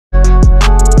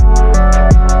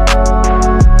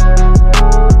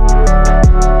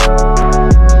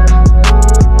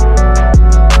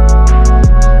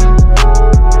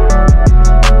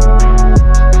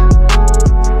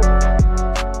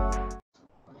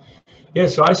Yeah,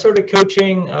 so I started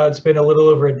coaching, it's been a little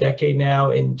over a decade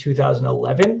now, in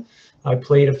 2011. I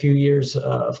played a few years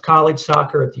of college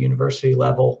soccer at the university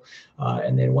level.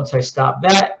 And then once I stopped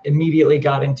that, immediately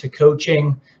got into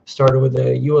coaching, started with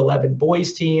a U11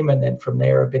 boys team. And then from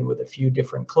there, I've been with a few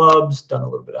different clubs, done a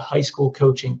little bit of high school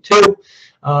coaching too.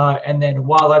 And then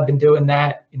while I've been doing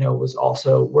that, was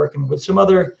also working with some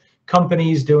other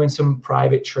companies, doing some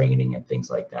private training and things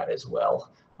like that as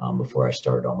well, before I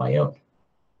started on my own.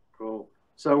 Cool.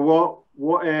 So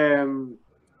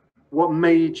what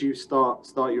made you start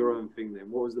your own thing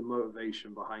then? What was the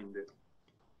motivation behind it?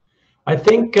 I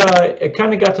think it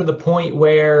kind of got to the point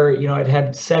where, I'd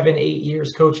had 7-8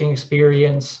 years coaching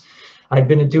experience. I'd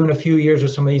been doing a few years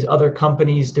with some of these other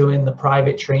companies doing the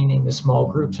private training, the small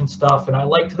groups and stuff. And I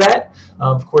liked that.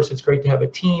 Of course, it's great to have a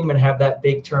team and have that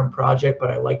big term project,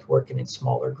 but I liked working in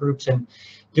smaller groups and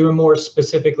doing more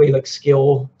specifically like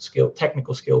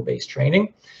technical skill-based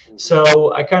training.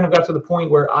 So I kind of got to the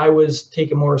point where I was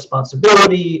taking more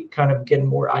responsibility, kind of getting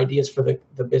more ideas for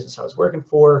the business I was working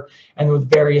for. And with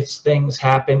various things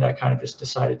happened, I kind of just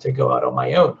decided to go out on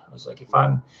my own. I was like, if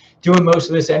I'm doing most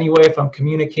of this anyway, if I'm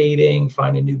communicating,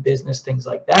 finding new business, things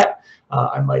like that,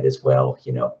 I might as well,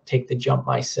 take the jump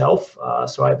myself.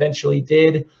 So I eventually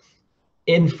did,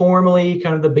 informally,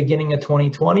 kind of the beginning of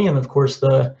 2020. And of course,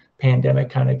 the pandemic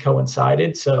kind of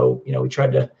coincided. So, we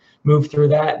tried to move through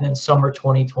that, and then summer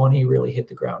 2020 really hit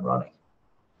the ground running.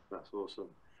 That's awesome.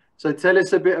 So tell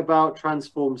us a bit about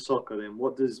Transform Soccer then.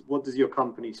 What does your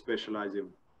company specialize in?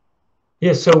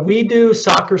 Yeah, so we do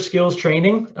soccer skills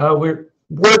training. We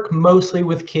work mostly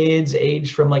with kids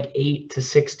aged from like 8 to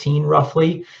 16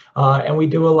 roughly, and we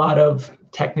do a lot of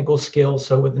technical skills.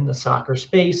 So within the soccer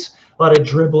space, a lot of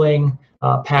dribbling,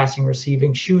 passing,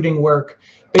 receiving, shooting work,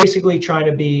 basically trying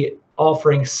to be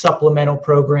offering supplemental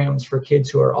programs for kids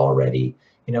who are already,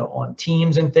 on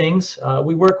teams and things.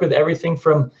 We work with everything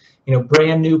from,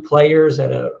 brand new players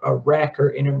at a rec or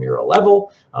intramural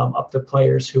level, up to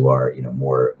players who are,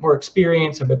 more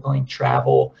experienced, have been playing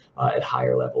travel at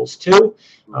higher levels too.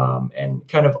 And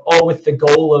kind of all with the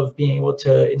goal of being able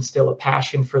to instill a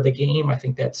passion for the game. I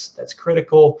think that's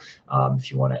critical.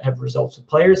 If you want to have results with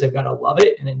players, they've got to love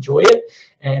it and enjoy it.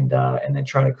 And then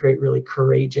trying to create really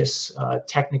courageous,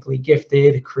 technically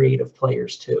gifted, creative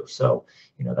players too. So,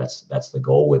 that's the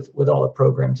goal with all the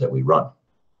programs that we run.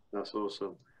 That's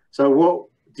awesome. So what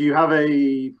do you have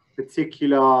a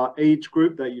particular age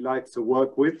group that you like to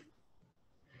work with?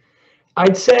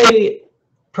 I'd say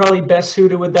probably best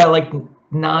suited with that like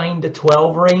 9 to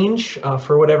 12 range.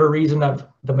 For whatever reason,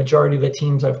 the majority of the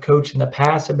teams I've coached in the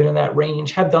past have been in that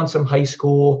range, have done some high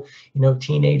school,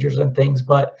 teenagers and things,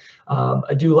 but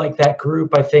I do like that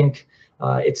group. I think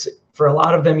it's, for a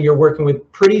lot of them, you're working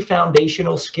with pretty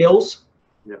foundational skills.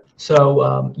 Yeah.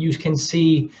 So you can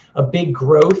see a big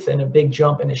growth and a big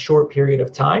jump in a short period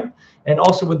of time. And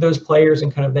also with those players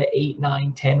in kind of the 8,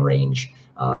 9, 10 range,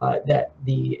 that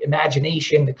the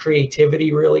imagination, the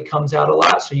creativity really comes out a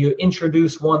lot. So you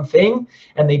introduce one thing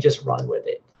and they just run with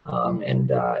it.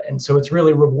 And so it's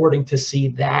really rewarding to see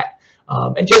that.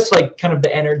 And just like kind of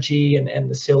the energy and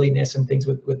the silliness and things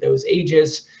with those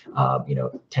ages,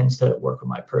 tends to work with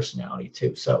my personality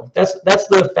too. So that's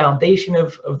the foundation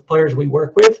of players we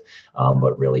work with,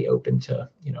 but really open to,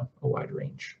 a wide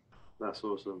range. That's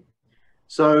awesome.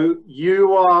 So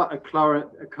you are a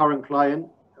current client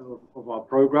of our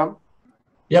program.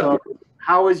 Yep. So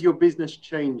how has your business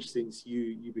changed since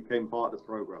you became part of the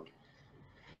program?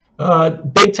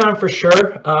 Big time for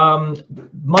sure.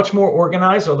 Much more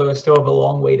organized, although I still have a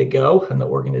long way to go on the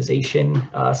organization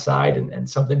side, and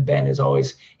something Ben is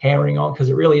always hammering on, because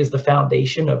it really is the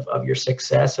foundation of your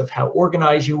success, of how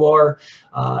organized you are,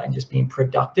 and just being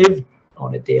productive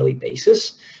on a daily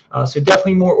basis. So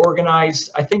definitely more organized.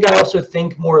 I think I also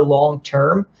think more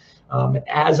long-term.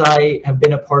 As I have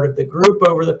been a part of the group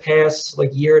over the past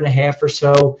year and a half or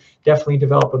so, definitely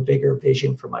develop a bigger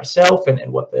vision for myself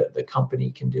and what the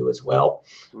company can do as well.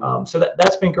 So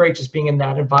that's been great, just being in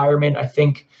that environment. I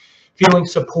think feeling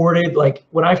supported. Like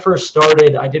when I first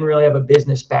started, I didn't really have a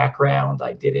business background.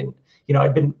 I didn't,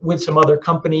 I'd been with some other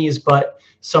companies, but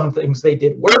some things they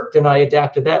did worked and I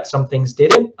adapted that, some things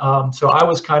didn't. So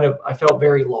I felt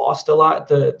very lost a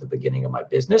lot at the beginning of my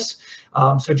business.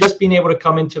 So just being able to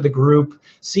come into the group,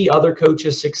 see other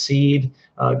coaches succeed,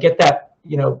 get that,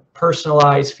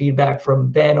 personalized feedback from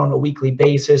Ben on a weekly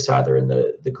basis, either in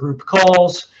the group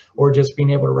calls or just being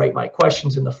able to write my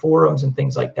questions in the forums and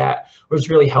things like that was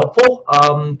really helpful.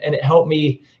 And it helped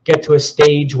me get to a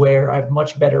stage where I have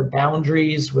much better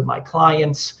boundaries with my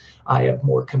clients. I have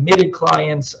more committed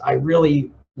clients. I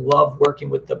really love working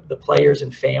with the players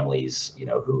and families,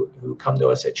 who come to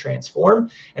us at Transform.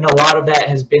 And a lot of that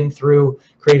has been through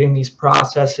creating these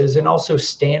processes and also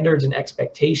standards and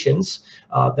expectations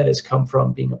that has come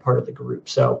from being a part of the group.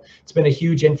 So it's been a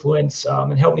huge influence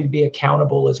and helped me to be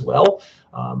accountable as well,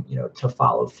 to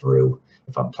follow through.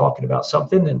 If I'm talking about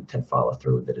something, then can follow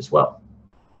through with it as well.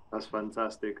 That's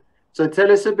fantastic. So tell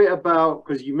us a bit about,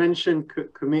 because you mentioned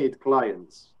committed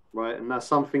clients, right? And that's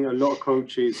something a lot of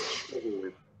coaches struggle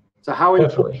with. So how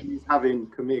important is having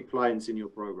committed clients in your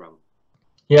program?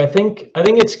 Yeah, I think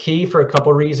it's key for a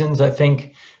couple of reasons. I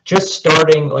think just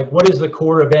starting, like, what is the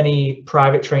core of any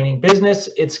private training business?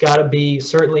 It's got to be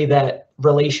certainly that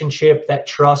relationship, that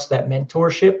trust, that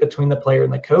mentorship between the player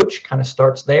and the coach kind of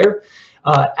starts there.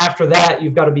 After that,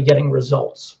 you've got to be getting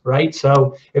results, right?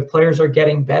 So if players are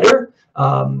getting better,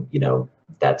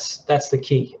 that's the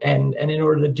key. And in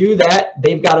order to do that,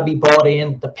 they've got to be bought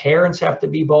in. The parents have to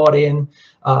be bought in,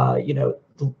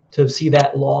 to see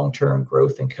that long-term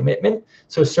growth and commitment.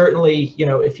 So certainly,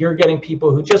 if you're getting people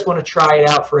who just want to try it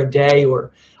out for a day,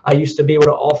 or I used to be able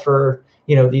to offer,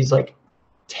 these like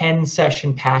 10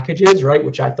 session packages, right?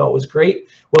 Which I thought was great.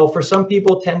 Well, for some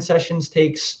people, 10 sessions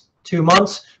takes 2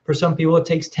 months. For some people, it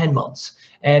takes 10 months.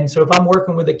 And so if I'm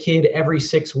working with a kid every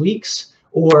 6 weeks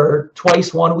or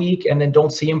twice 1 week and then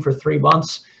don't see him for 3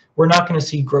 months, we're not going to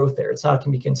see growth there. It's not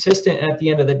going to be consistent. And at the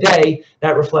end of the day,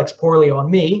 that reflects poorly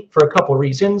on me for a couple of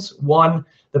reasons. One,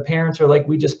 the parents are like,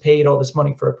 we just paid all this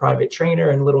money for a private trainer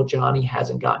and little Johnny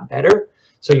hasn't gotten better.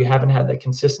 So you haven't had that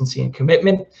consistency and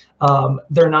commitment.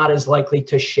 They're not as likely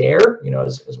to share,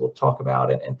 as we'll talk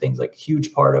about, and things like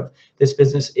huge part of this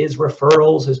business is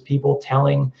referrals, is people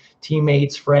telling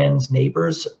teammates, friends,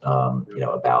 neighbors,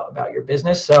 about your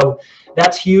business. So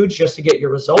that's huge just to get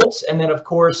your results. And then of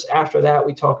course, after that,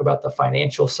 we talk about the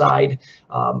financial side,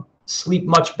 sleep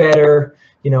much better,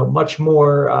 much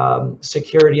more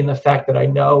security in the fact that I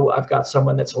know I've got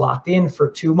someone that's locked in for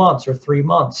 2 months or 3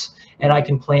 months, and I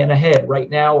can plan ahead. Right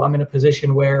now, I'm in a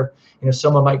position where,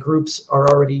 some of my groups are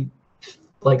already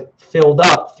like filled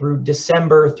up through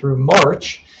December through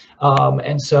March.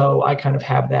 And so I kind of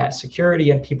have that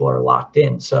security and people are locked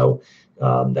in. So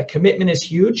that commitment is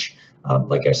huge.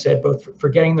 Like I said, both for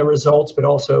getting the results, but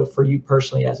also for you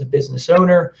personally as a business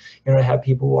owner, to have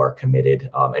people who are committed,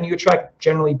 and you attract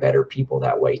generally better people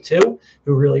that way too,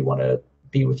 who really want to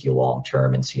be with you long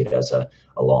term and see it as a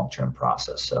long-term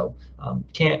process. So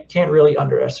can't really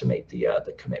underestimate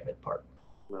the commitment part.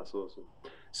 That's awesome.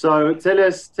 So tell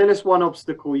us one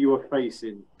obstacle you were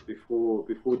facing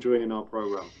before joining our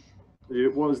program.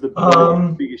 What was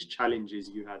the biggest challenges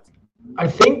you had? I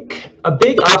think a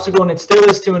big obstacle, and it still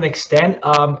is to an extent,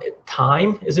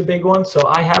 time is a big one. So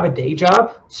I have a day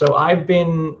job. So I've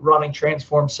been running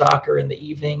Transform Soccer in the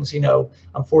evenings.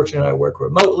 I'm fortunate I work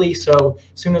remotely. So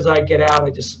as soon as I get out, I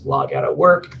just log out of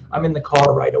work. I'm in the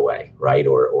car right away, right?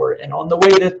 And on the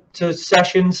way to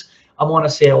sessions, I'm on a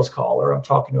sales call or I'm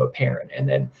talking to a parent. And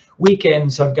then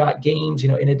weekends, I've got games,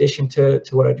 in addition to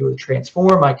what I do with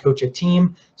Transform, I coach a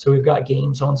team. So we've got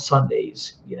games on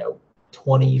Sundays,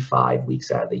 25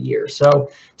 weeks out of the year. So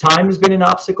time has been an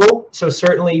obstacle. So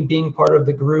certainly being part of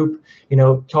the group,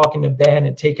 talking to Ben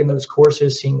and taking those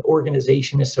courses, seeing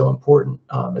organization is so important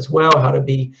as well, how to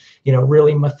be,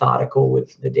 really methodical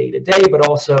with the day-to-day, but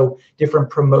also different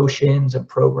promotions and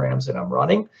programs that I'm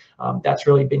running. That's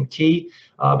really been key.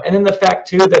 And then the fact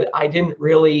too, that I didn't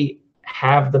really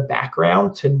have the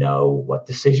background to know what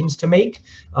decisions to make.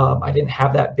 I didn't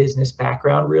have that business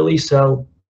background really. So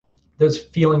those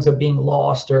feelings of being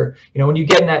lost, or, when you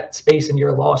get in that space and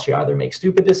you're lost, you either make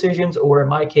stupid decisions, or in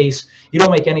my case, you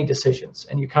don't make any decisions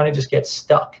and you kind of just get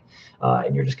stuck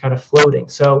and you're just kind of floating.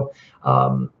 So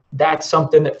that's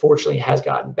something that fortunately has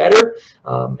gotten better.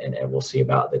 And we'll see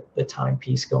about the time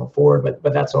piece going forward,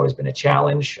 but that's always been a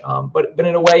challenge. But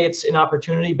in a way, it's an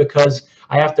opportunity because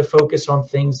I have to focus on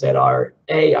things that are,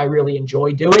 I really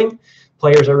enjoy doing,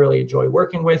 players I really enjoy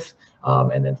working with,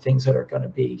 and then things that are going to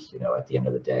be, at the end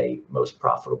of the day, most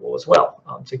profitable as well,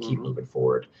 to keep moving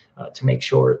forward, to make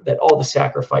sure that all the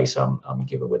sacrifice I'm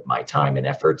giving with my time and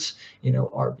efforts,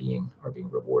 are being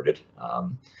rewarded.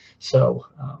 So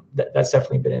that's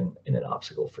definitely been an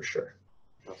obstacle for sure.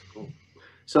 That's cool.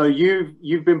 So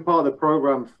you've been part of the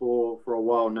program for a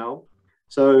while now.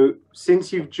 So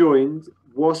since you've joined,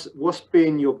 what's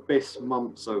been your best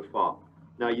month so far?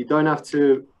 Now you don't have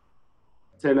to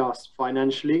tell us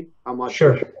financially how much.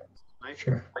 Sure.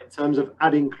 Sure. In terms of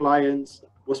adding clients,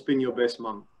 what's been your best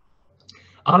month?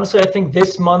 Honestly, I think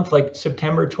this month, like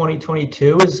September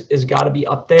 2022, is got to be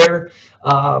up there.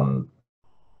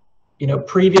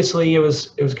 Previously it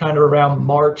was kind of around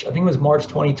March. I think it was March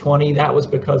 2020. That was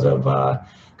because of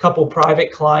couple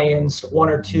private clients, 1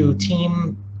 or 2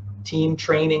 team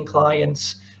training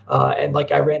clients. And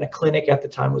like I ran a clinic at the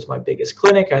time, was my biggest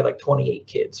clinic. I had like 28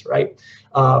 kids, right?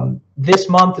 This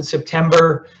month in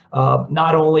September,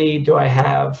 not only do I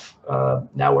have,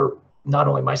 now we're not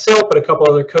only myself, but a couple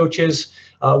other coaches,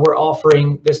 we're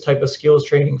offering this type of skills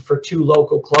training for 2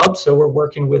 local clubs. So we're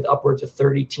working with upwards of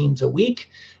 30 teams a week.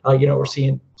 We're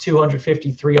seeing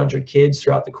 250, 300 kids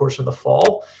throughout the course of the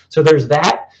fall. So there's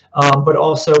that. But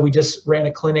also we just ran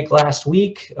a clinic last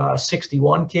week,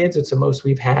 61 kids. It's the most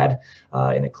we've had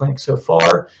in a clinic so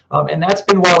far. And that's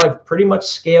been while I've pretty much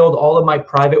scaled all of my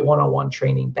private one-on-one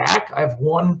training back. I have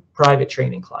 1 private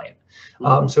training client.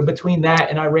 So between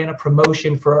that and I ran a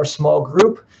promotion for our small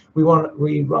group, we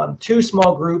run 2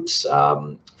 small groups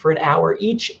for an hour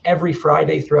each every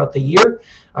Friday throughout the year.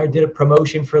 I did a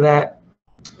promotion for that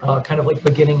kind of like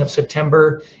beginning of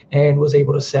September, and was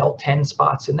able to sell 10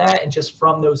 spots in that. And just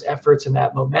from those efforts and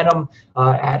that momentum,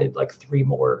 added like 3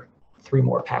 more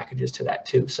packages to that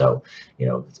too. So,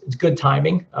 it's good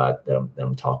timing that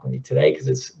I'm talking with you today, because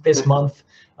it's this month,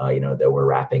 that we're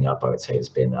wrapping up. I would say it's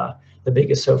been the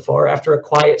biggest so far after a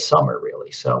quiet summer,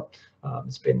 really. So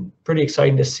it's been pretty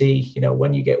exciting to see,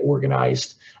 when you get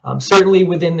organized. Certainly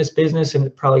within this business,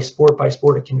 and probably sport by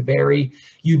sport, it can vary.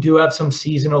 You do have some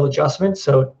seasonal adjustments.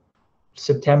 So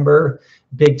September,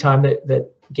 big time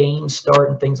that games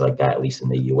start and things like that, at least in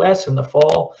the US in the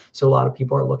fall. So a lot of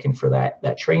people are looking for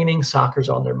that training. Soccer's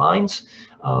on their minds.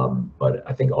 But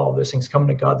I think all of those things come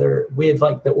together with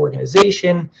like the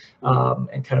organization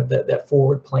and kind of that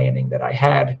forward planning that I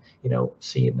had,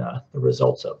 seeing the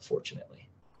results of, fortunately.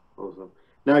 Awesome.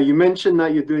 Now you mentioned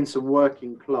that you're doing some work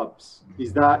in clubs.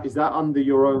 Is that under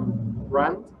your own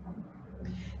brand?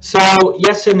 So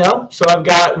yes and no. So I've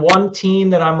got 1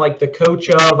 team that I'm like the coach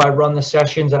of. I run the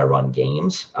sessions and I run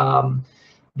games.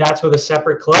 That's with a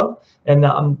separate club, and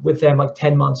I'm with them like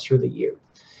 10 months through the year.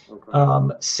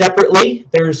 Okay. Separately,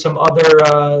 there's some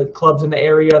other clubs in the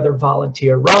area. They're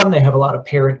volunteer run. They have a lot of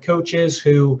parent coaches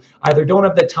who either don't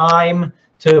have the time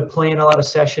to plan a lot of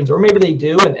sessions, or maybe they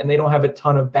do and they don't have a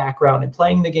ton of background in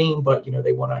playing the game, but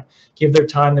they want to give their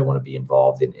time. They want to be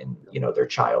involved in their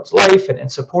child's life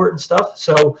and support and stuff.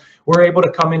 So we're able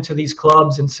to come into these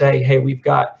clubs and say, hey, we've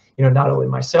got not only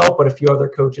myself but a few other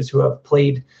coaches who have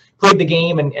played the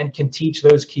game and can teach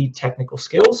those key technical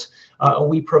skills.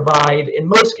 We provide, in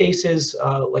most cases,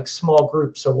 like small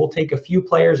groups. So we'll take a few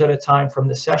players at a time from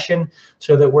the session,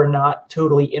 so that we're not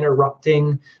totally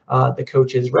interrupting the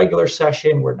coach's regular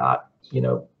session. We're not,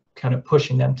 kind of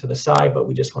pushing them to the side, but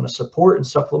we just want to support and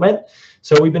supplement.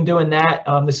 So we've been doing that.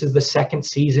 This is the 2nd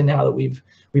season now that we've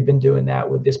been doing that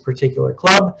with this particular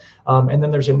club. And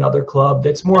then there's another club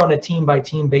that's more on a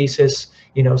team-by-team basis.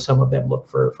 Some of them look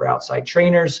for outside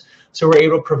trainers. So we're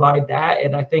able to provide that.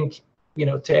 And I think,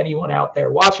 to anyone out there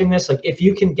watching this, like if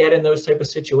you can get in those type of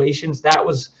situations, that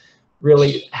was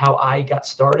really how I got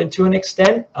started to an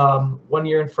extent. When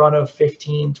you're in front of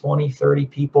 15, 20, 30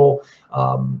 people,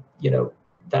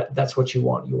 that's what you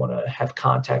want. You want to have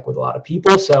contact with a lot of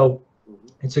people. So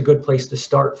it's a good place to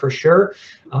start for sure.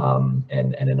 And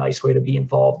a nice way to be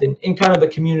involved in kind of the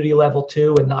community level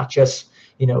too, and not just,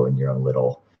 in your own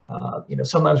little,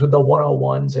 sometimes with the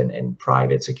one-on-ones and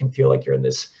privates, it can feel like you're in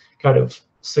this kind of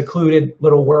secluded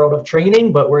little world of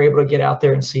training, but we're able to get out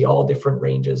there and see all different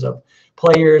ranges of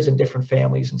players and different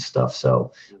families and stuff.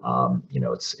 So,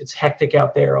 it's hectic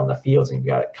out there on the fields, and you've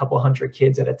got a couple hundred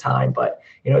kids at a time, but,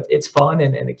 it's fun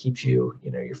and it keeps you,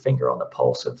 your finger on the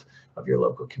pulse of your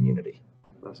local community.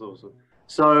 That's awesome.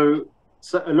 So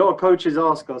a lot of coaches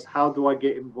ask us, how do I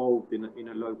get involved in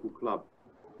a local club?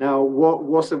 Now,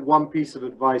 what's the one piece of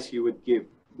advice you would give?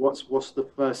 What's the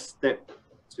first step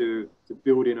to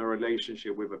building a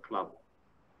relationship with a club?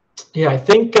 Yeah, I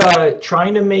think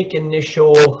trying to make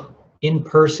initial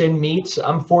in-person meets.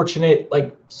 I'm fortunate,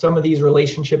 like some of these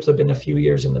relationships have been a few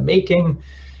years in the making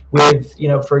with,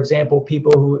 for example,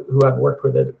 people who I've worked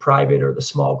with at the private or the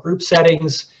small group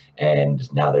settings,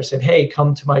 and now they're saying, hey,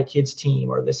 come to my kid's team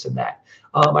or this and that.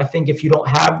 I think if you don't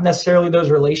have necessarily those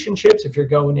relationships, if you're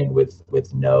going in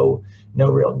with no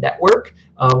real network,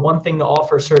 one thing to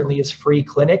offer certainly is free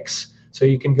clinics. So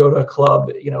you can go to a club,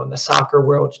 in the soccer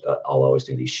world, I'll always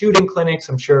do these shooting clinics.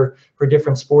 I'm sure for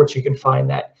different sports, you can find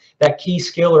that key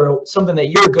skill or something that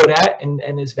you're good at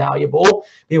and is valuable,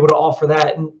 be able to offer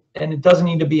that. And it doesn't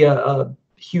need to be a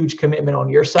huge commitment on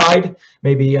your side,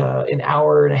 maybe an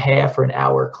hour and a half or an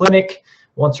hour clinic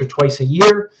once or twice a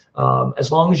year. As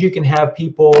long as you can have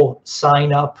people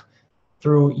sign up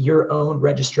through your own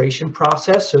registration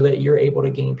process so that you're able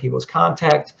to gain people's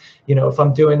contact. If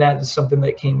I'm doing that, it's something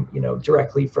that came,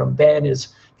 directly from Ben, is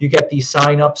you get these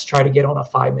signups, try to get on a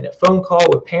 5-minute phone call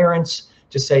with parents,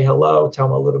 just say hello, tell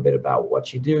them a little bit about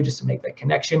what you do, just to make that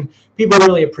connection. People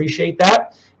really appreciate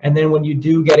that. And then when you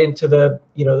do get into the,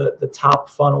 the top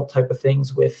funnel type of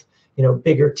things with,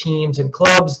 bigger teams and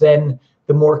clubs, then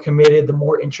the more committed, the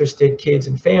more interested kids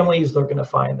and families, they're going to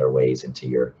find their ways into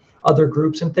your other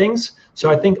groups and things.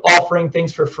 So I think offering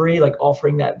things for free, like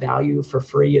offering that value for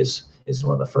free is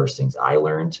one of the first things I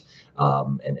learned,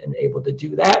 and able to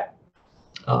do that.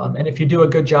 And if you do a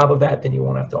good job of that, then you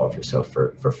won't have to offer yourself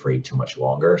for free too much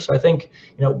longer. So I think,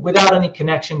 without any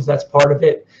connections, that's part of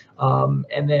it.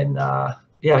 And then,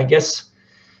 I guess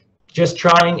just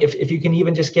trying, if you can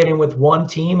even just get in with one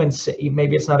team and say,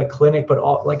 maybe it's not a clinic,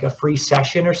 but like a free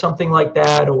session or something like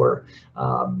that, or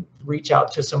reach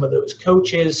out to some of those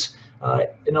coaches.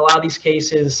 In a lot of these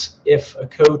cases, if a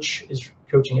coach is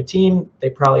coaching a team, they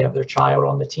probably have their child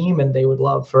on the team and they would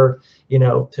love for,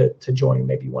 to join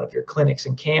maybe one of your clinics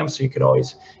and camps. So you could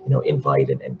always, invite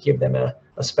and give them a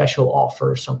special offer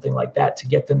or something like that to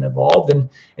get them involved and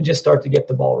just start to get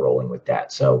the ball rolling with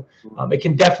that. So it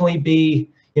can definitely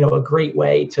be, a great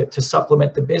way to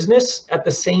supplement the business. At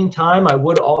the same time, I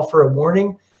would offer a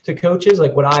warning to coaches,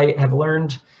 like what I have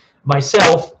learned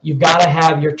myself, you've got to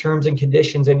have your terms and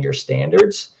conditions and your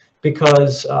standards,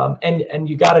 because and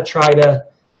you got to try to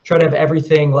have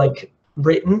everything like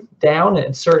written down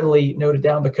and certainly noted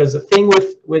down, because the thing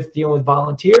with dealing with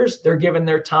volunteers, they're given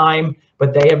their time,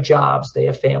 but they have jobs, they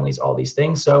have families, all these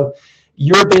things. So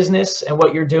your business and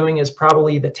what you're doing is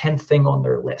probably the 10th thing on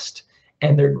their list.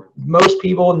 And most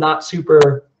people not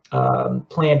super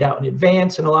planned out in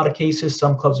advance. In a lot of cases,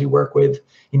 some clubs we work with,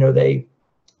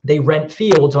 they rent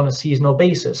fields on a seasonal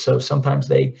basis. So sometimes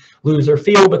they lose their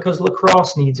field because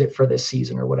lacrosse needs it for this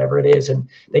season or whatever it is, and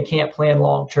they can't plan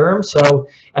long term. So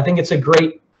I think it's a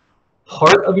great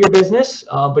part of your business,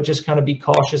 but just kind of be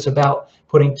cautious about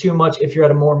putting too much if you're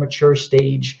at a more mature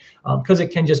stage, because it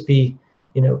can just be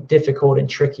difficult and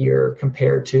trickier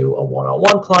compared to a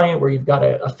one-on-one client where you've got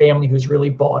a family who's really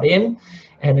bought in,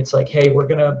 and it's like, hey, we're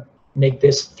gonna make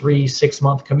this 3-6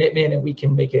 month commitment and we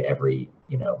can make it every,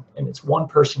 and it's one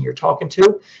person you're talking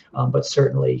to, but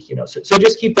certainly, so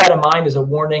just keep that in mind as a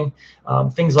warning.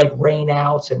 Things like rain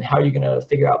outs and how you're gonna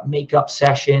figure out makeup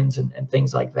sessions and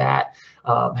things like that.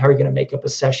 How are you gonna make up a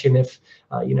session if,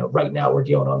 right now we're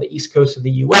dealing on the East Coast of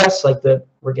the US, like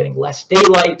we're getting less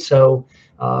daylight. So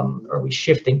are we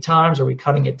shifting times? Are we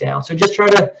cutting it down? So just try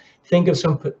to think of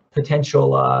some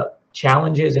potential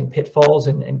challenges and pitfalls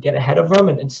and get ahead of them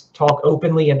and talk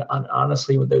openly and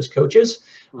honestly with those coaches.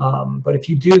 But if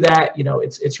you do that,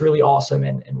 it's really awesome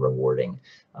and rewarding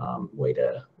way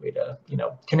to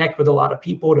connect with a lot of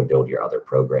people to build your other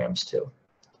programs too.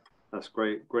 That's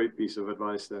great piece of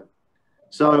advice there.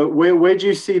 So where do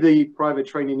you see the private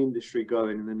training industry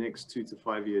going in the next 2 to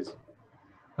 5 years?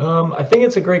 I think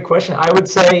it's a great question. I would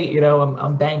say,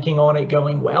 I'm banking on it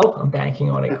going well. I'm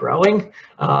banking on it growing.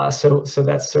 So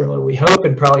that's certainly what we hope,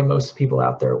 and probably most people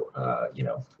out there,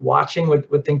 watching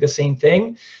would think the same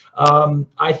thing.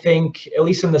 I think, at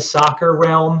least in the soccer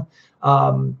realm,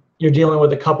 you're dealing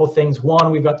with a couple things.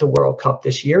 One, we've got the World Cup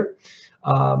this year,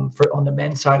 on the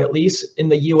men's side at least. In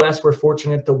the U.S., we're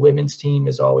fortunate the women's team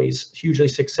is always hugely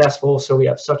successful, so we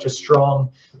have such a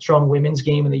strong women's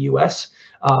game in the U.S.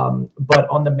 But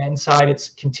on the men's side, it's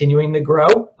continuing to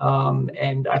grow.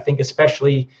 And I think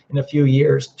especially in a few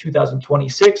years,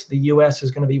 2026, the U.S.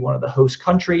 is going to be one of the host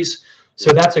countries.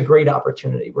 So that's a great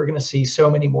opportunity. We're going to see so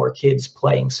many more kids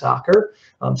playing soccer.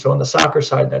 So on the soccer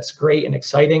side, that's great and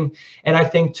exciting. And I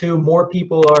think too, more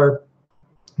people are,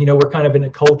 we're kind of in a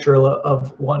culture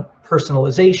of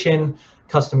personalization,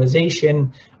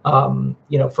 customization.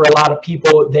 For a lot of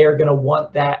people, they're going to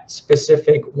want that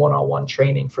specific one-on-one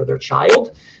training for their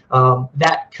child.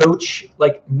 That coach,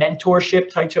 like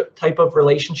mentorship type of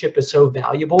relationship is so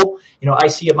valuable. I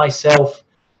see it myself.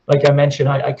 Like I mentioned,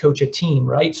 I coach a team,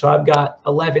 right? So I've got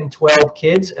 11, 12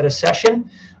 kids at a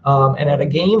session, and at a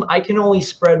game, I can only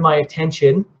spread my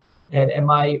attention and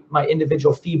my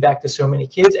individual feedback to so many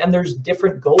kids. And there's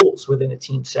different goals within a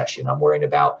team session. I'm worrying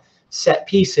about set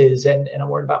pieces and I'm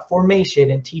worried about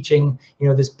formation and teaching,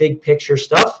 this big picture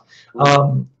stuff.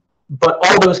 But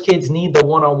all those kids need the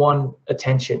one-on-one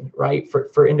attention, right?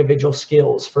 For individual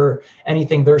skills, for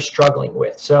anything they're struggling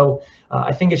with. So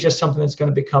I think it's just something that's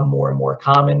going to become more and more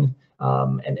common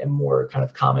and more kind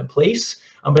of commonplace.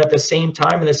 But at the same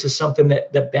time, and this is something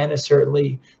that Ben has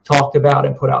certainly talked about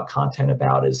and put out content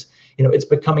about, is, it's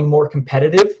becoming more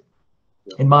competitive.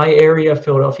 In my area,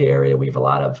 Philadelphia area, we have a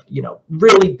lot of,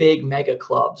 really big mega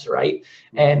clubs, right?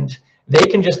 And they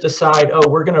can just decide, oh,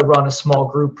 we're going to run a small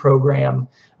group program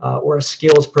or a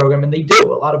skills program, and they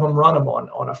do. A lot of them run them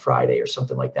on a Friday or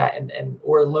something like that. And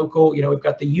or local, you know, we've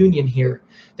got the union here.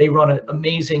 They run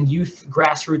amazing youth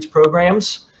grassroots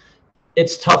programs.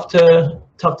 It's tough to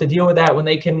deal with that when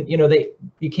they can, you know,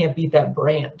 you can't beat that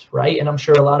brand, right? And I'm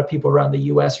sure a lot of people around the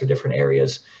US or different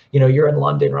areas, you know, you're in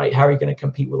London, right? How are you going to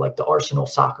compete with like the Arsenal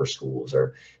soccer schools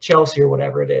or Chelsea or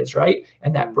whatever it is, right?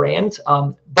 And that brand.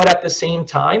 But at the same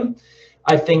time,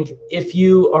 I think if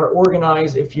you are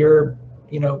organized, if you're,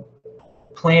 you know,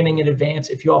 planning in advance,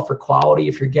 if you offer quality,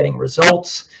 if you're getting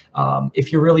results,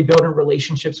 if you're really building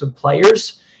relationships with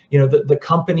players, you know, the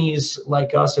companies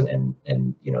like us and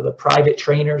you know, the private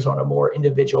trainers on a more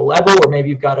individual level, or maybe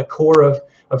you've got a core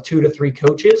of 2 to 3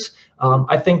 coaches,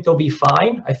 I think they'll be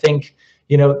fine. I think,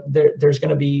 you know, there's going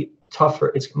to be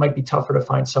tougher. It might be tougher to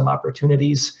find some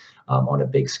opportunities on a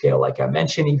big scale, like I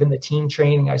mentioned. Even the team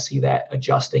training, I see that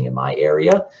adjusting in my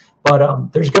area.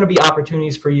 But there's going to be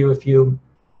opportunities for you if you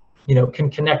know, can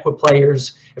connect with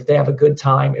players, if they have a good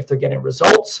time, if they're getting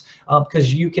results,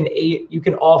 because you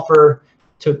can offer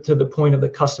to the point of the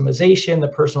customization, the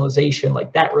personalization.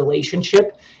 Like that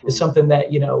relationship is something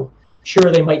that, you know,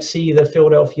 sure, they might see the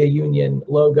Philadelphia Union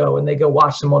logo and they go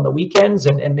watch them on the weekends,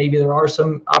 and maybe there are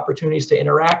some opportunities to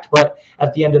interact, but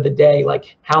at the end of the day,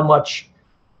 like how much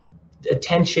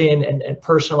attention and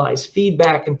personalized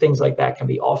feedback and things like that can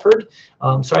be offered.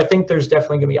 So I think there's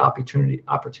definitely going to be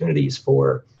opportunities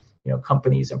for, you know,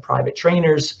 companies and private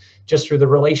trainers just through the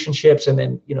relationships, and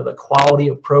then, you know, the quality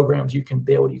of programs you can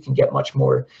build. You can get much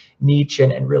more niche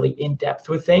and really in depth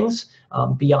with things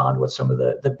beyond what some of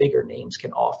the bigger names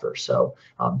can offer. So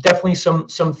definitely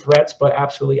some threats, but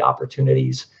absolutely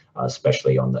opportunities,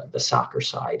 especially on the soccer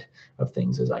side of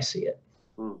things as I see it.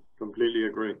 Completely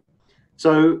agree.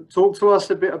 So talk to us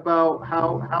a bit about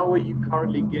how are you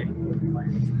currently getting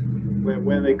players?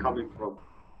 Where are they coming from?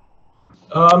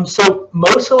 So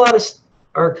a lot of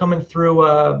are coming through,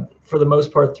 for the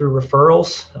most part, through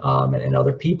referrals and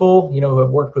other people, you know, who have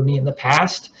worked with me in the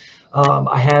past.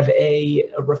 I have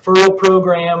a referral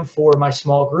program for my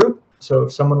small group. So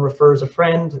if someone refers a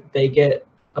friend, they get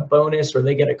a bonus or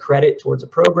they get a credit towards a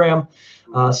program.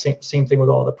 Same thing with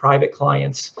all the private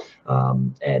clients.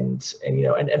 And you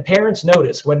know, and parents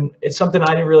notice when it's something I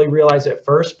didn't really realize at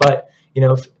first, but, you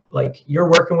know, if like you're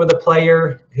working with a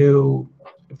player who,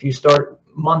 if you start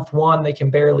month 1, they can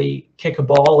barely kick a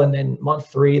ball, and then month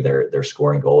 3, they're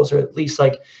scoring goals, or at least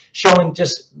like showing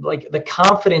just like the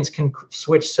confidence can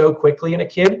switch so quickly in a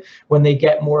kid when they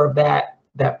get more of that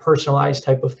personalized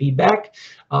type of feedback.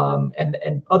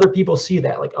 And other people see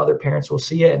that, like other parents will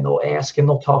see it and they'll ask and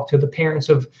they'll talk to the parents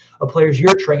of players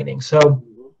you're training. So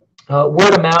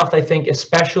word of mouth, I think,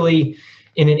 especially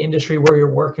in an industry where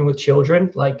you're working with children,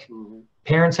 like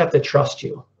parents have to trust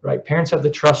you, right? Parents have to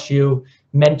trust you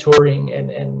mentoring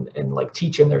and like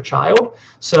teaching their child.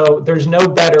 So there's no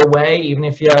better way, even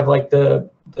if you have like the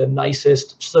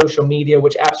nicest social media,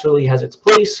 which absolutely has its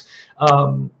place.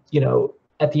 You know,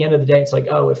 at the end of the day, it's like,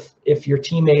 oh, if your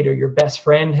teammate or your best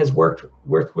friend has worked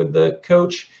with the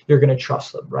coach, you're going to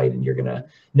trust them, right? And you're going to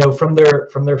know from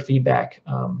their feedback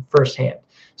firsthand.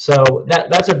 So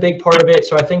that's a big part of it.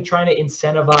 So I think trying to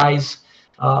incentivize,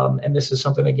 and this is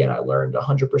something, again, I learned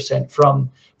 100%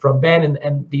 from Ben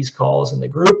and these calls in the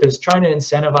group, is trying to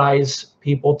incentivize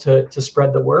people to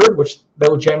spread the word, which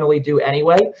they'll generally do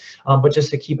anyway. But just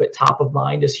to keep it top of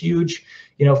mind is huge.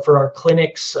 You know, for our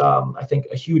clinics, I think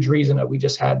a huge reason that we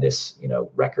just had this, you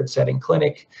know, record-setting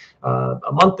clinic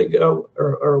a month ago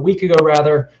or a week ago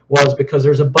rather, was because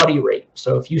there's a buddy rate.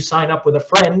 So if you sign up with a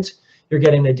friend, you're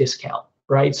getting a discount,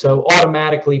 right? So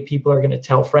automatically people are going to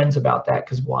tell friends about that,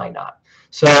 because why not?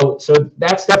 So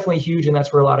that's definitely huge, and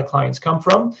that's where a lot of clients come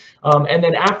from. And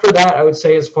then after that, I would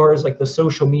say, as far as like the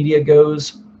social media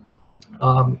goes,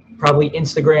 probably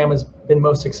Instagram has been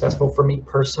most successful for me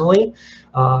personally.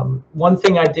 One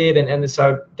thing I did, and this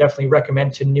I would definitely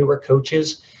recommend to newer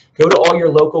coaches, go to all your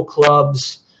local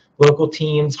clubs, local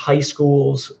teams, high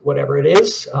schools, whatever it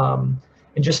is, and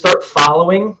just start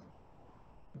following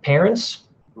parents.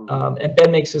 And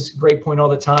Ben makes this great point all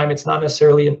the time. It's not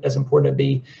necessarily as important to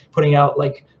be putting out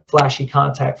like flashy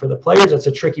contact for the players. That's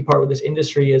a tricky part with this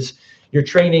industry, is you're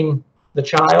training the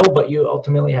child, but you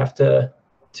ultimately have to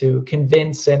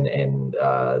convince and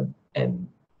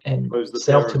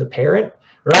sell to the parent,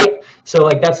 right? So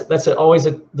like that's always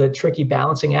the tricky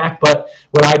balancing act. But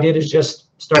what I did is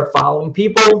just start following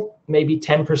people. Maybe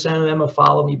 10% of them will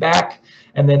follow me back.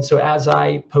 And then so as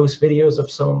I post videos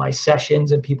of some of my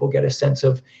sessions and people get a sense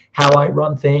of how I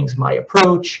run things, my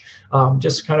approach,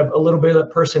 just kind of a little bit of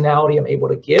the personality I'm able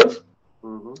to give,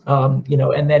 You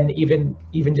know, and then even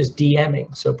just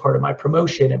DMing. So part of my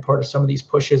promotion and part of some of these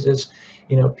pushes is,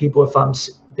 you know, people, if I'm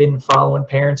been following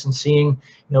parents and seeing,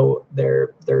 you know,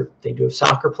 they do have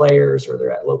soccer players, or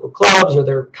they're at local clubs, or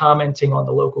they're commenting on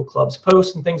the local club's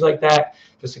posts and things like that,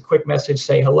 just a quick message,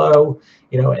 say hello,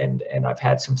 you know, and I've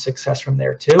had some success from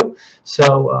there too.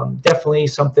 So definitely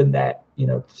something that, you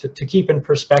know, to keep in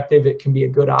perspective, it can be a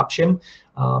good option,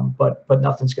 but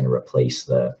nothing's going to replace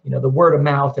the, you know, the word of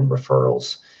mouth and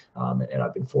referrals. And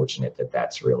I've been fortunate that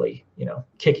that's really, you know,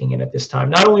 kicking in at this time,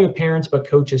 not only with parents, but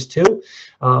coaches too.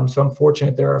 So I'm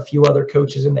fortunate there are a few other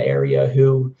coaches in the area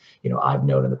who, you know, I've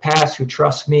known in the past, who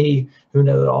trust me, who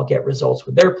know that I'll get results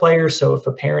with their players. So if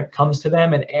a parent comes to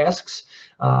them and asks,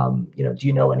 you know, do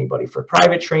you know anybody for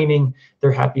private training,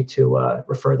 they're happy to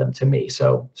refer them to me.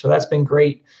 So that's been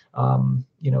great,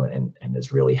 you know, and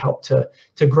has really helped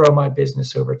to grow my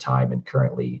business over time, and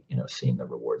currently, you know, seeing the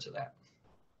rewards of that.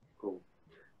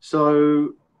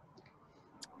 So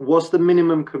what's the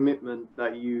minimum commitment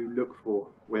that you look for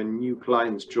when new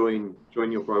clients join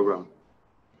your program?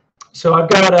 So I've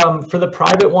got, for the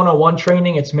private one-on-one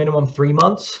training, it's minimum 3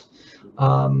 months.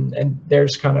 And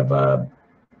there's kind of a,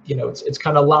 you know, it's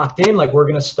kind of locked in, like we're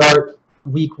going to start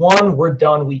week 1, we're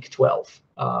done week 12.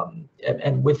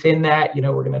 And within that, you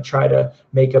know, we're going to try to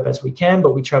make up as we can,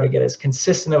 but we try to get as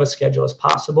consistent of a schedule as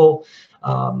possible.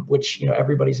 Which, you know,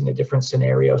 everybody's in a different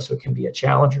scenario, so it can be a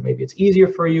challenge, or maybe it's easier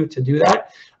for you to do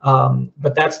that.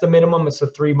 But that's the minimum. It's the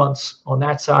 3 months on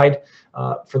that side.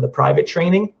 For the private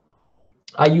training,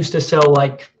 I used to sell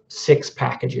like 6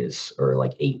 packages or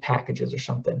like 8 packages or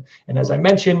something. And as I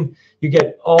mentioned, you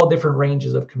get all different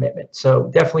ranges of commitment. So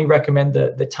definitely recommend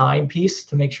the time piece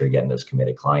to make sure you're getting those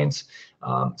committed clients.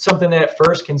 Something that at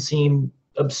first can seem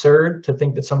absurd to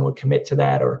think that someone would commit to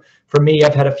that. Or for me,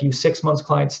 I've had a few 6 months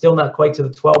clients, still not quite to the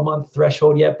 12-month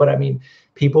threshold yet, but I mean,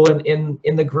 people in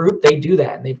the group, they do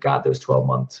that, and they've got those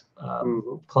 12-month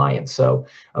clients. So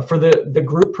for the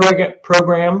group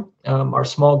program, our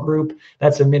small group,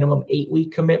 that's a minimum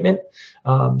 8-week commitment.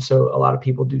 So a lot of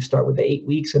people do start with the 8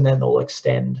 weeks, and then they'll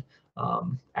extend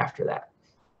after that.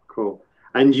 Cool.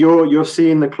 And you're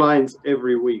seeing the clients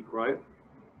every week, right?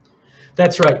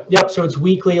 That's right. Yep. So it's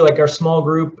weekly, like our small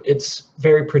group. It's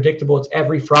very predictable. It's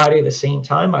every Friday, the same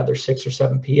time, either 6 or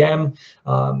 7 p.m.,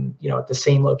 you know, at the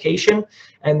same location.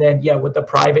 And then, yeah, with the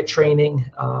private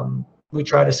training, we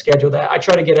try to schedule that. I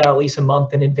try to get out at least a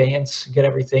month in advance, get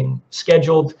everything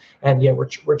scheduled. And yeah,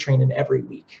 we're training every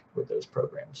week with those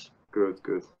programs. Good.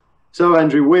 So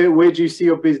Andrew, where do you see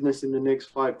your business in the next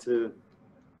 5 to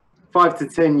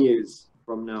 10 years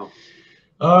from now?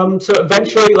 So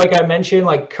eventually, like I mentioned,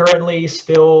 like currently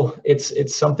still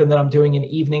it's something that I'm doing in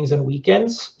evenings and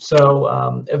weekends.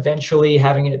 So eventually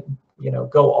having it, you know,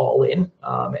 go all in,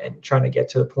 and trying to get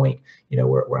to the point, you know,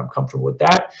 where I'm comfortable with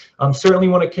that. Certainly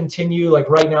want to continue. Like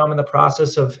right now I'm in the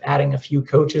process of adding a few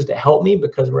coaches to help me,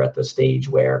 because we're at the stage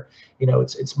where, you know,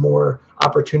 it's more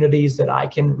opportunities that I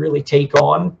can really take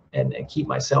on and keep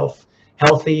myself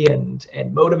healthy and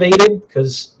motivated.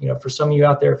 Because, you know, for some of you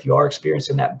out there, if you are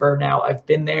experiencing that burnout, I've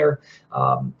been there.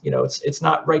 You know, it's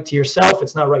not right to yourself,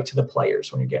 it's not right to the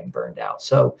players when you're getting burned out.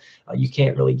 So you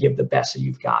can't really give the best that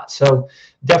you've got. So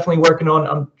definitely working on,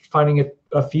 I'm finding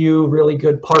a few really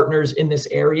good partners in this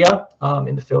area,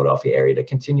 in the Philadelphia area, to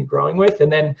continue growing with.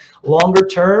 And then longer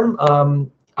term,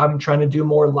 I'm trying to do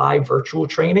more live virtual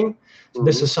training. So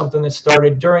this is something that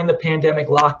started during the pandemic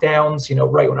lockdowns. You know,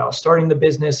 right when I was starting the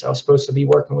business, I was supposed to be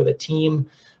working with a team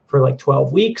for like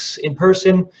 12 weeks in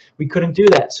person. We couldn't do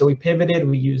that. So we pivoted,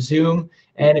 we used Zoom,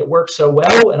 and it worked so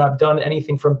well. And I've done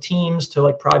anything from teams to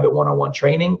like private one-on-one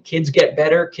training. Kids get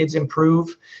better, kids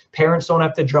improve. Parents don't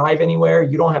have to drive anywhere.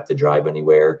 You don't have to drive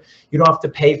anywhere. You don't have to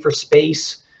pay for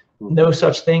space. No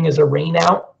such thing as a rain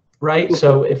out. Right.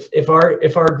 So if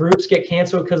our groups get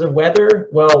canceled because of weather,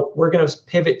 well, we're going to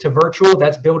pivot to virtual.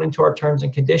 That's built into our terms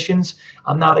and conditions.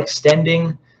 I'm not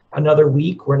extending another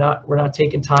week. We're not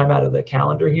taking time out of the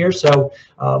calendar here. So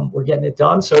we're getting it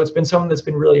done. So it's been something that's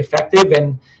been really effective,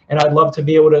 and I'd love to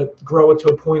be able to grow it to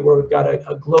a point where we've got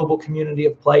a global community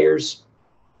of players,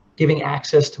 giving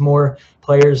access to more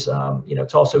players, you know,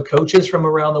 to also coaches from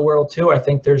around the world too. I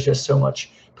think there's just so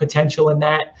much potential in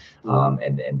that,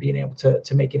 and being able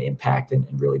to make an impact and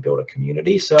really build a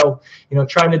community. So, you know,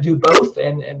 trying to do both,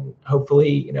 and hopefully,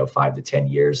 you know, 5 to 10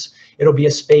 years, it'll be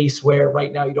a space where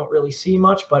right now you don't really see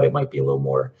much, but it might be a little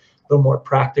more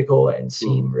practical and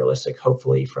seem realistic,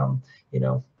 hopefully, from, you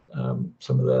know,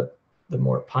 some of the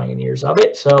more pioneers of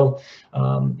it. So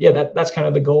yeah, that's kind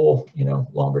of the goal, you know,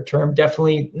 longer term.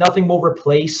 Definitely nothing will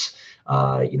replace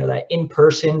that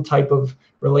in-person type of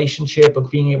relationship of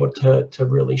being able to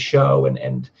really show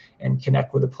and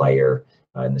connect with a player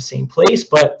in the same place.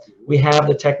 But we have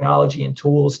the technology and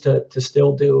tools to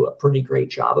still do a pretty great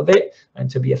job of it and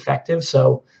to be effective.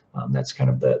 So that's kind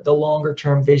of the longer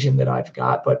term vision that I've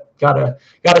got, but gotta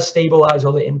stabilize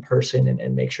all the in-person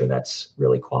and make sure that's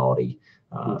really quality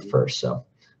first. So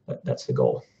that's the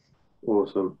goal.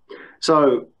 Awesome.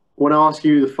 So I want to ask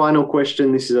you the final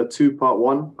question. This is a two-part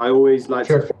one. I always like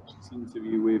to finish this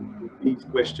interview with these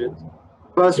questions.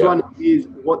 First one is,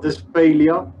 what does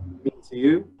failure mean to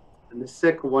you? And the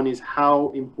second one is,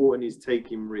 how important is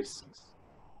taking risks?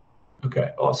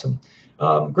 Okay, awesome.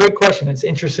 Great question. It's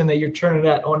interesting that you're turning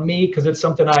that on me, because it's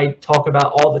something I talk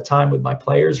about all the time with my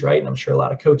players, right? And I'm sure a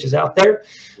lot of coaches out there.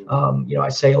 I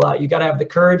say a lot, you got to have the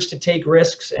courage to take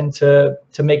risks and to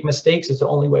make mistakes. It's the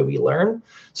only way we learn.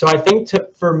 So I think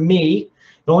for me,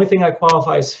 the only thing I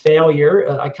qualify as failure,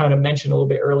 I kind of mentioned a little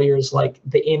bit earlier, is like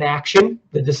the inaction,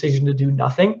 the decision to do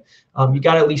nothing. You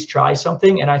got to at least try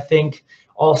something. And I think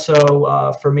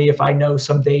also for me, if I know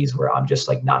some days where I'm just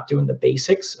like not doing the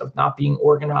basics of not being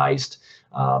organized,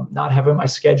 not having my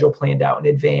schedule planned out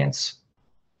in advance,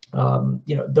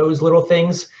 those little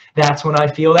things, that's when I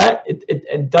feel that.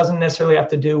 It doesn't necessarily have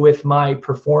to do with my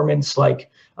performance,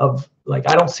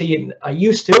 I don't see it, I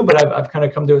used to, but I've kind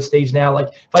of come to a stage now, like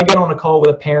if I get on a call with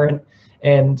a parent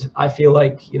and I feel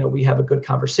like, we have a good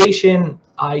conversation,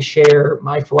 I share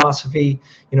my philosophy,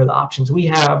 the options we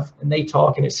have, and they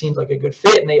talk and it seems like a good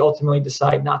fit, and they ultimately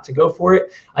decide not to go for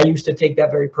it. I used to take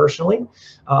that very personally.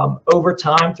 Over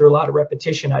time, through a lot of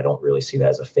repetition, I don't really see that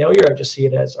as a failure. I just see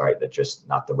it as, all right, that's just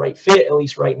not the right fit, at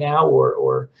least right now,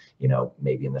 or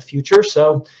maybe in the future.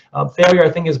 So failure, I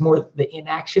think, is more the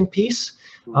inaction piece.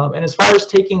 And as far as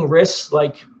taking risks,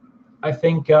 I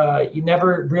think you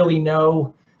never really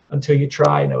know until you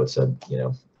try. I know it's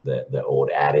the old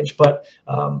adage, but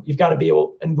you've got to be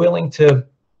able and willing to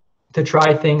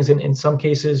try things. And in some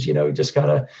cases, you just got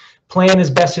to plan as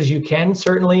best as you can,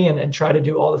 certainly, and try to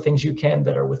do all the things you can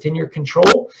that are within your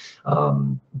control.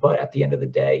 But at the end of the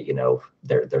day,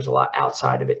 there's a lot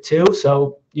outside of it too.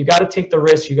 So you got to take the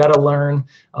risk. You got to learn.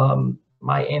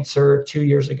 My answer 2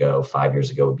 years ago, 5 years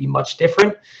ago would be much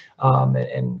different,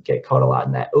 and get caught a lot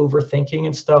in that overthinking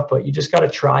and stuff. But you just got to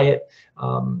try it,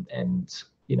 and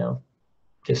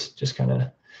just kind of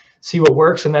see what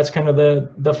works. And that's kind of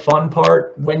the fun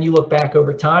part when you look back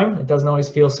over time. It doesn't always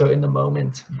feel so in the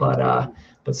moment, but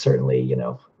certainly,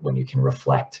 when you can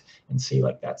reflect and see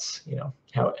that's,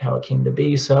 how it came to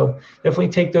be. So definitely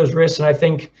take those risks. And I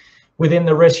think within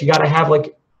the risks, you got to have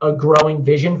a growing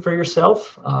vision for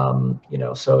yourself,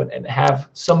 and have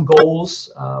some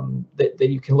goals that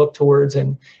you can look towards,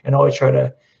 and always try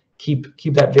to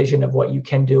keep that vision of what you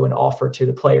can do and offer to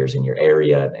the players in your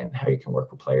area and how you can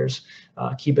work with players,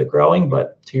 keep it growing.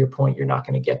 But to your point, you're not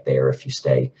going to get there if you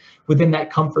stay within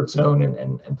that comfort zone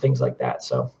and things like that.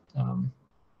 So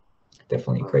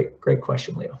definitely great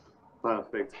question, Leo.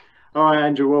 Perfect. All right,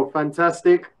 Andrew. Well,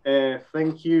 fantastic.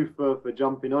 Thank you for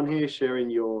jumping on here,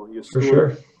 sharing your story. For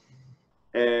sure.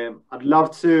 I'd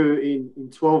love to, in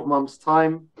 12 months'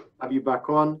 time, have you back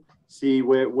on, see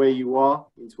where you are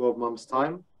in 12 months'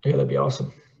 time. Yeah, that'd be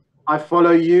awesome. I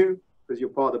follow you because you're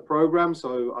part of the program,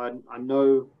 so I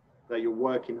know that you're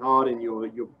working hard and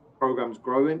your program's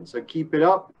growing. So keep it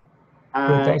up.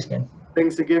 And thanks, man.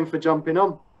 Thanks again for jumping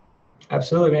on.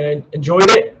 Absolutely, man. I enjoyed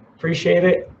it. Appreciate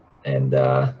it. And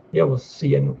we'll see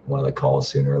you in one of the calls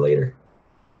sooner or later.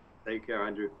 Take care,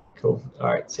 Andrew. Cool.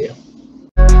 All right. See ya.